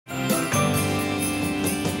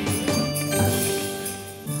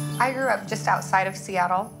I grew up just outside of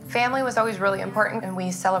Seattle. Family was always really important, and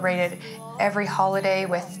we celebrated every holiday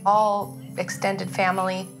with all extended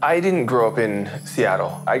family. I didn't grow up in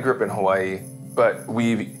Seattle. I grew up in Hawaii, but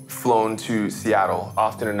we've flown to Seattle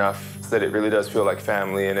often enough that it really does feel like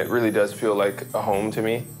family, and it really does feel like a home to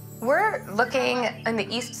me. We're looking on the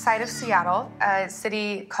east side of Seattle, a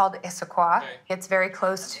city called Issaquah. It's very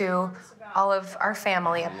close to all of our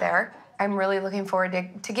family up there. I'm really looking forward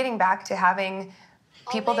to getting back to having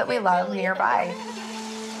people that we love nearby.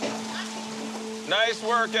 Nice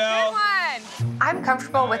work, Elle. I'm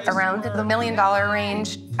comfortable with around the $1 million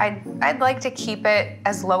range. I'd like to keep it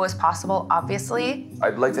as low as possible, obviously.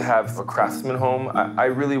 I'd like to have a craftsman home. I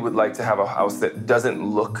really would like to have a house that doesn't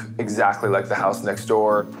look exactly like the house next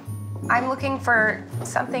door. I'm looking for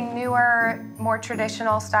something newer, more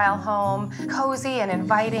traditional style home, cozy and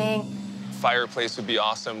inviting. Fireplace would be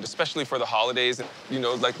awesome, especially for the holidays. You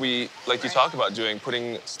know, like you talked about doing,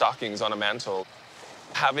 putting stockings on a mantle.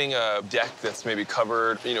 Having a deck that's maybe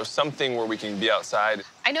covered, you know, something where we can be outside.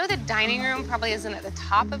 I know the dining room probably isn't at the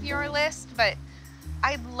top of your list, but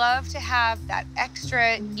I'd love to have that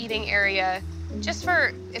extra eating area just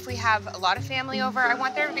for if we have a lot of family over. I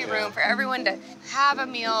want there to be room for everyone to have a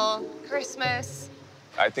meal, Christmas.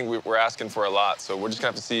 I think we're asking for a lot, so we're just gonna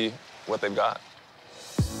have to see what they've got.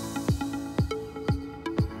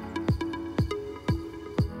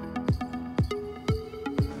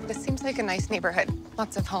 This seems like a nice neighborhood.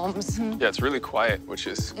 Lots of homes. Yeah, it's really quiet, which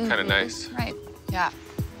is kind of nice. Right. Yeah.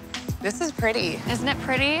 This is pretty. Isn't it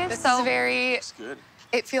pretty? This is very, It's good.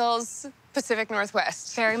 it feels Pacific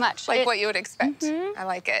Northwest. Very much. Like what you would expect. I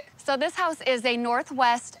like it. So this house is a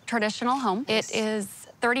Northwest traditional home. It is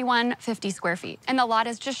 3150 square feet, and the lot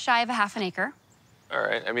is just shy of a half an acre. All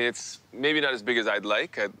right. I mean, it's maybe not as big as I'd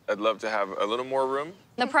like. I'd love to have a little more room.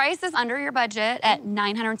 The price is under your budget at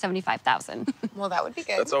 $975,000. Well, that would be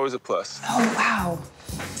good. That's always a plus. Oh, wow.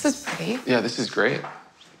 This is pretty. Yeah, this is great.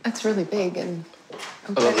 It's really big and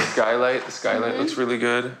I love the skylight. The skylight looks really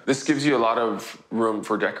good. This gives you a lot of room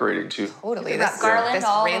for decorating, too. totally. Got garland this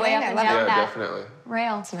all the railing, way up I and love down Yeah, that definitely.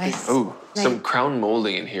 rail. It's nice. Oh, some crown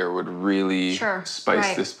molding in here would really Sure. spice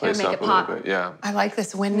Right. this It would place make up it a little pop. bit. Yeah. I like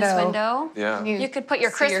this window. This window. Yeah. You could put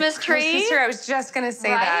your See Christmas tree. Christmas tree. I was just gonna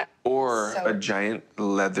say Right? that. Or So- a giant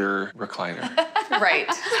leather recliner. Right.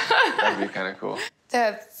 That'd be kind of cool.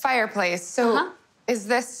 The fireplace. So is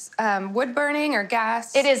this wood burning or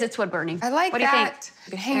gas? It is. It's wood burning. I like what do you that. think? You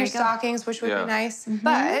could hang There your you go. stockings, which would Yeah. be nice.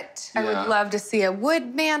 But I Yeah. would love to see a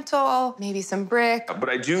wood mantle, maybe some brick. But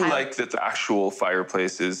I do like that the actual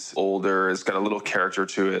fireplace is older. It's got a little character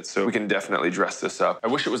to it, so we can definitely dress this up. I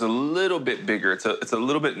wish it was a little bit bigger. It's a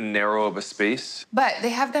little bit narrow of a space. But they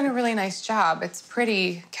have done a really nice job. It's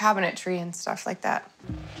pretty cabinetry and stuff like that.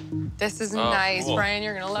 This is nice, cool. Brian.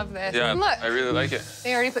 You're gonna love this. Yeah, And look, I really like it.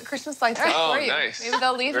 they already put Christmas lights up Oh, for you. nice. Maybe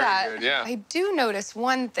they'll leave Very that. good, yeah. I do notice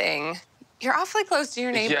one thing. You're awfully close to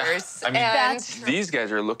your neighbors. Yeah, I mean, and these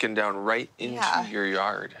guys are looking down right into Yeah. your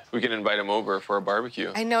yard. We can invite them over for a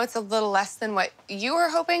barbecue. I know it's a little less than what you were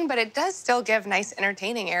hoping, but it does still give nice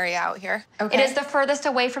entertaining area out here. It is the furthest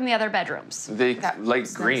away from the other bedrooms. They That like makes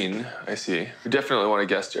sense. green, I see. We definitely want a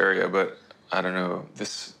guest area, but I don't know. It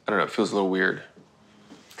feels a little weird.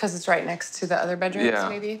 Because it's right next to the other bedrooms, Yeah.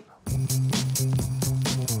 maybe?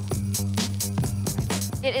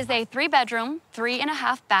 It is a 3-bedroom,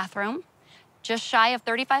 3.5 bathroom, just shy of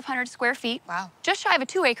 3,500 square feet. Wow. Just shy of a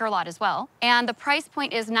 2-acre lot as well. And the price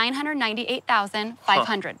point is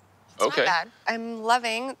 $998,500. Okay. Not bad. I'm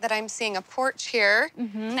loving that I'm seeing a porch here. It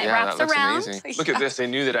Yeah, wraps that looks around. amazing. Look at this. They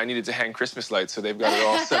knew that I needed to hang Christmas lights, so they've got it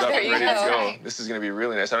all set up There and you ready to go. go. Right. This is going to be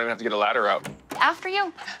really nice. I don't even have to get a ladder out. After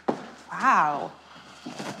you. Wow.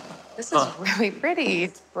 This is really pretty.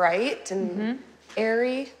 It's bright and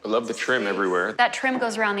airy. I love the trim everywhere. That trim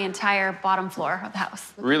goes around the entire bottom floor of the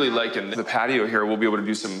house. Really liking the patio here. We'll be able to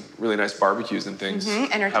do some really nice barbecues and things. Have a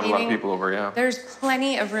lot of Entertaining. people over, yeah. There's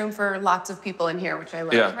plenty of room for lots of people in here, which I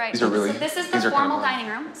love. Yeah, Right. these are really. So this is the these are kind of formal fun. dining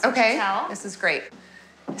room. So Okay, you can tell. this is great.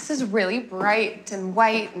 This is really bright and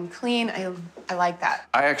white and clean. I like that.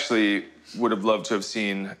 I actually would have loved to have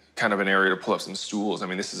seen kind of an area to pull up some stools. I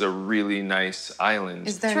mean, this is a really nice island.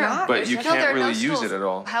 Is there True. not? But you No, can't there are no really use stools. it at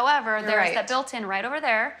all. However, there's right. that built-in right over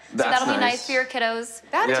there. That's so that'll be nice. nice for your kiddos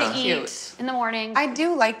That's to cute. eat in the morning. I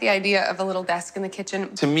do like the idea of a little desk in the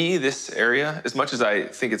kitchen. To me, this area, as much as I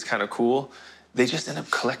think it's kind of cool, they just end up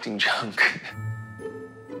collecting junk.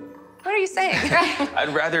 What are you saying?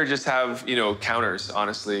 I'd rather just have, counters,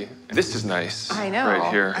 honestly. This is nice. I know.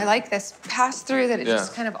 Right here. I like this pass through that it Yeah.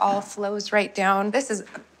 just kind of all flows right down. This is a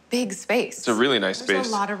big space. It's a really nice There's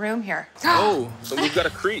space. a lot of room here. Oh, so we've got a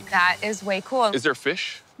creek. That is way cool. Is there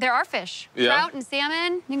fish? There are fish. Yeah? Trout and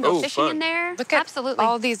salmon. You can go fishing fun. in there. Look at Absolutely.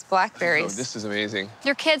 all these blackberries. Oh, this is amazing.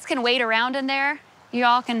 Your kids can wade around in there. You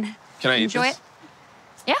all can Can I eat enjoy this?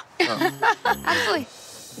 it. Yeah, absolutely.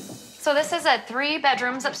 So this is 3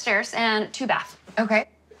 bedrooms upstairs and 2 baths. Okay.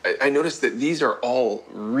 I noticed that these are all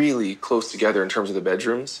really close together in terms of the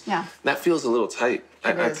bedrooms. Yeah. That feels a little tight.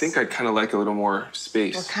 I is. think I'd kind of like a little more We're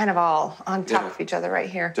space. kind of all on top Yeah. of each other right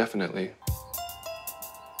here. Definitely.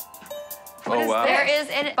 Oh, wow. There is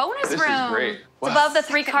a bonus This is room. great. It's Wow. above the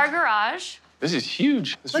 3-car garage. This is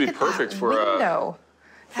huge. This Look would be at perfect that for window.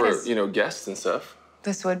 for is- you know, guests and stuff.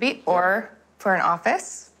 This would be, or for an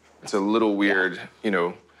office. It's a little weird, you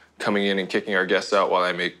know, coming in and kicking our guests out while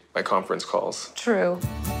I make my conference calls. True.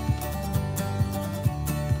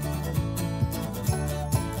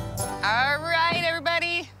 All right,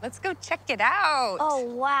 everybody, let's go check it out. Oh,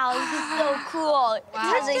 wow, this is so cool. It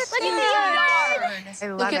has a Look huge at yard. I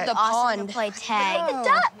love Look it. at the pond. To play tag. The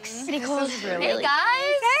ducks. Pretty cool. This is really Hey,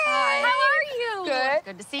 guys. Hey. How are you? Good.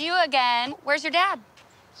 Good to see you again. Where's your dad?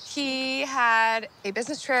 He had a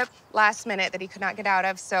business trip last minute that he could not get out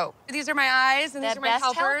of. So these are my eyes and these The are my best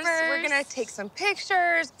helpers. We're helpers. gonna take some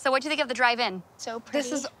pictures. So what'd you think of the drive-in? So pretty.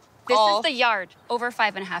 This is This all. is the yard, over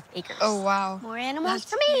 5.5 acres. Oh, wow. More animals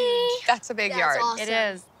for me. That's a big yard. awesome. It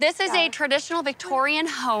is. This is a traditional Victorian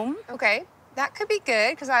home. Okay, that could be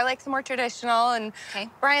good because I like the more traditional and Okay.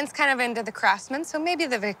 Brian's kind of into the craftsman, so maybe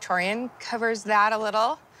the Victorian covers that a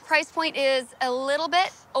little. Price point is a little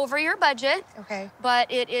bit over your budget, Okay,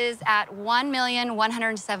 but it is at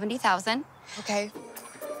 $1,170,000. okay.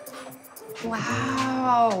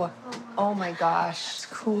 Wow. Oh my gosh. That's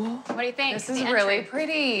cool. What do you think? This is The really entry.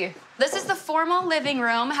 pretty. This is the formal living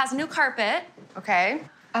room. Has new carpet. Okay.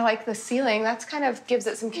 I like the ceiling. That's kind of gives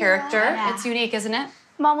it some character. Yeah. It's unique, isn't it?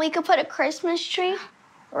 Mom, we could put a Christmas tree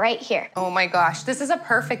right here. Oh my gosh. This is a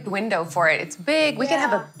perfect window for it. It's big. We can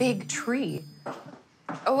have a big tree.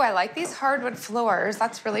 Oh, I like these hardwood floors.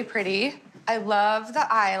 That's really pretty. I love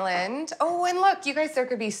the island. Oh, and look, you guys, there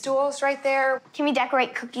could be stools right there. Can we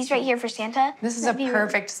decorate cookies right here for Santa? This is That'd a be really-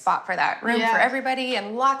 perfect spot for that. Room for everybody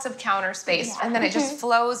and lots of counter space. And then it just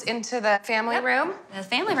flows into the family room. The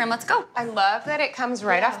family room. Let's go. I love that it comes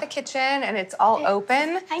right off the kitchen and it's all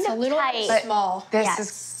open. Kind of tight. Small. This Yeah, is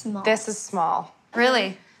small. This is small.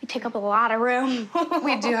 Really? We take up a lot of room.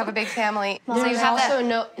 We do have a big family. So you There's have that.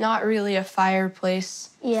 also not really a fireplace.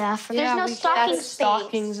 Yeah, there's no stocking space.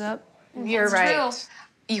 Stockings up. You're That's right.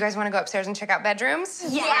 true. You guys want to go upstairs and check out bedrooms?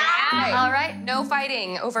 Yeah. All right. No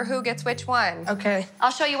fighting over who gets which one. Okay.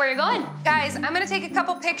 I'll show you where you're going. Guys, I'm gonna take a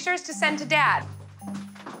couple pictures to send to Dad.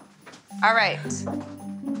 All right.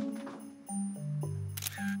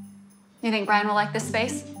 You think Brian will like this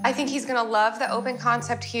space? I think he's gonna love the open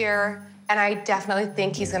concept here, and I definitely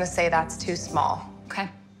think he's gonna say that's too small. Okay.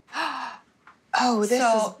 Oh, this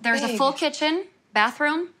So is there's a big. full kitchen,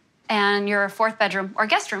 bathroom, and your 4th bedroom or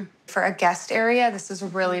guest room. For a guest area, this is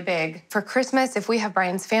really big. For Christmas, if we have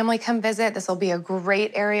Brian's family come visit, this will be a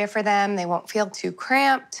great area for them. They won't feel too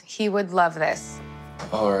cramped. He would love this.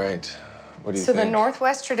 All right. What do you So think? the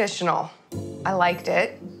Northwest Traditional, I liked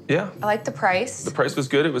it. Yeah. I liked the price. The price was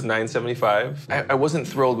good. It was $975. I wasn't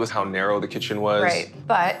thrilled with how narrow the kitchen was. Right,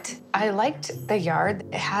 but I liked the yard.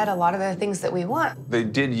 It had a lot of the things that we want. They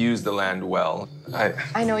did use the land well.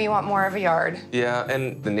 I know you want more of a yard. Yeah,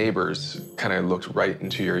 and the neighbors kind of looked right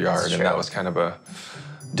into your yard, and true. that was kind of a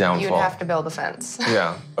downfall. You'd have to build a fence.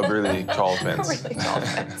 Yeah, a really tall fence. A really tall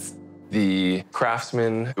fence. The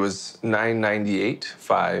Craftsman was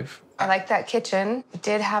 $998.5. I like that kitchen. It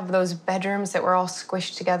did have those bedrooms that were all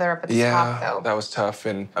squished together up at the Yeah, top, though. that was tough,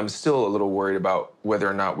 and I'm still a little worried about whether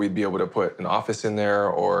or not we'd be able to put an office in there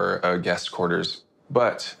or guest quarters.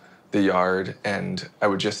 But the yard, and I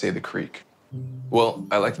would just say the creek. Well,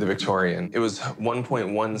 I liked the Victorian. It was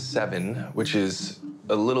 1.17, which is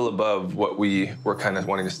a little above what we were kind of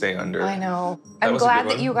wanting to stay under. I know. That I'm was a glad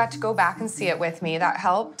good that one. you got to go back and see it with me. That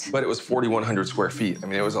helped. But it was 4,100 square feet. I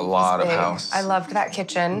mean, it was a lot of Big. house. I loved that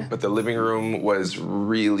kitchen. But the living room was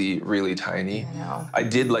really, really tiny. I know. I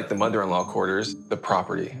did like the mother-in-law quarters, the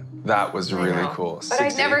property. That was really know. cool. But 6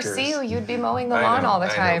 I'd never acres. see you. You'd be mowing the I lawn know, all the I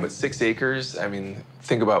know, time. but 6 acres, I mean,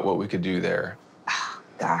 think about what we could do there.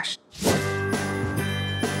 Gosh.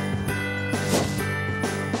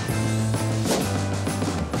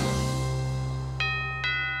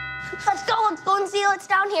 Let's go and see what's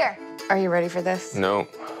down here. Are you ready for this? No,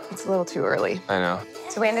 It's a little too early. I know.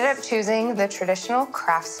 So we ended up choosing the traditional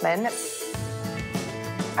Craftsman.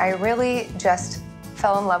 I really just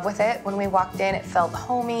fell in love with it. When we walked in, it felt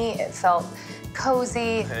homey, it felt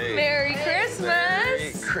cozy. Hey. Merry Christmas.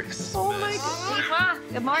 Merry Christmas. Oh my God.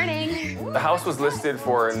 Good morning. The house was listed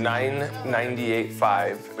for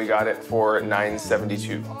 $998,500. We got it for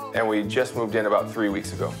 $972,000, and we just moved in about 3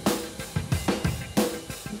 weeks ago.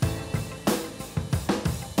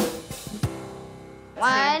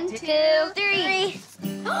 One, two, three.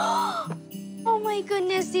 Oh my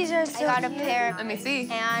goodness, these are so cute. I got a pair. Let me see.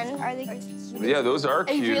 And are they? Yeah, those are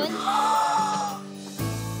cute. Really?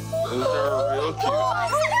 Those are real cute.